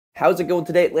How's it going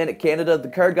today, Atlantic Canada? The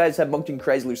car guys have Moncton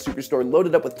Chrysler Superstore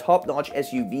loaded up with top-notch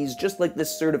SUVs just like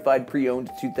this certified pre-owned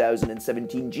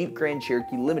 2017 Jeep Grand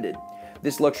Cherokee Limited.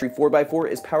 This luxury 4x4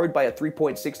 is powered by a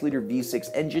 3.6-liter V6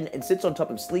 engine and sits on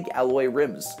top of sleek alloy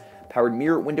rims. Powered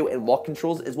mirror, window, and lock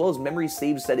controls as well as memory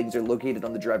save settings are located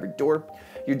on the driver door.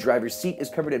 Your driver's seat is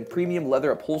covered in premium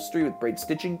leather upholstery with bright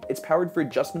stitching. It's powered for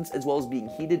adjustments as well as being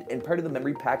heated and part of the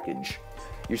memory package.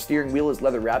 Your steering wheel is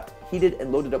leather wrapped, heated,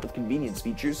 and loaded up with convenience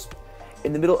features.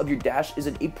 In the middle of your dash is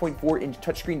an 8.4-inch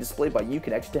touchscreen display by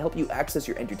Uconnect to help you access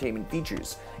your entertainment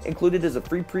features. Included is a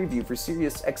free preview for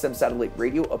Sirius XM satellite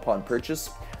radio upon purchase.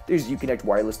 There's Uconnect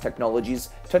wireless technologies,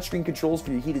 touchscreen controls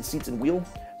for your heated seats and wheel.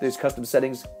 There's custom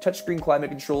settings, touchscreen climate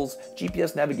controls,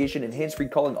 GPS navigation, and hands-free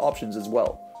calling options as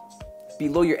well.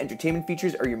 Below your entertainment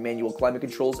features are your manual climate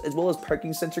controls as well as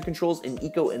parking sensor controls and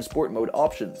eco and sport mode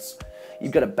options.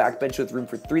 You've got a back bench with room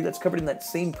for 3 that's covered in that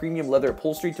same premium leather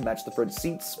upholstery to match the front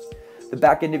seats. The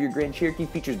back end of your Grand Cherokee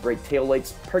features bright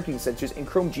taillights, parking sensors, and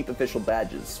chrome Jeep official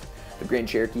badges. The Grand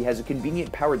Cherokee has a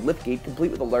convenient powered liftgate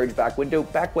complete with a large back window,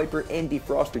 back wiper, and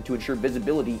defroster to ensure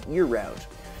visibility year-round.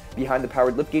 Behind the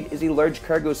powered liftgate is a large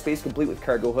cargo space complete with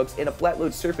cargo hooks and a flat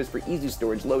load surface for easy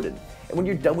storage loaded. And when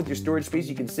you're done with your storage space,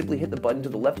 you can simply hit the button to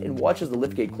the left and watch as the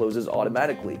liftgate closes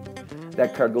automatically.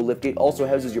 That cargo liftgate also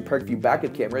houses your park view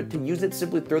backup camera. To use it,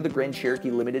 simply throw the Grand Cherokee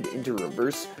Limited into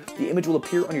reverse. The image will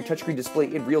appear on your touchscreen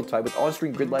display in real time with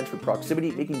on-screen grid lines for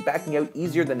proximity, making backing out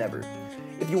easier than ever.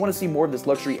 If you want to see more of this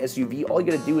luxury SUV, all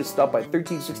you gotta do is stop by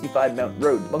 1365 Mountain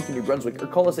Road, Moncton, New Brunswick, or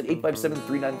call us at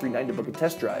 857-3939 to book a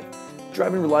test drive.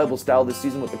 Drive in reliable style this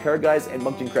season with the car guys and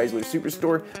Moncton Chrysler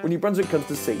Superstore, where New Brunswick comes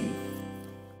to save.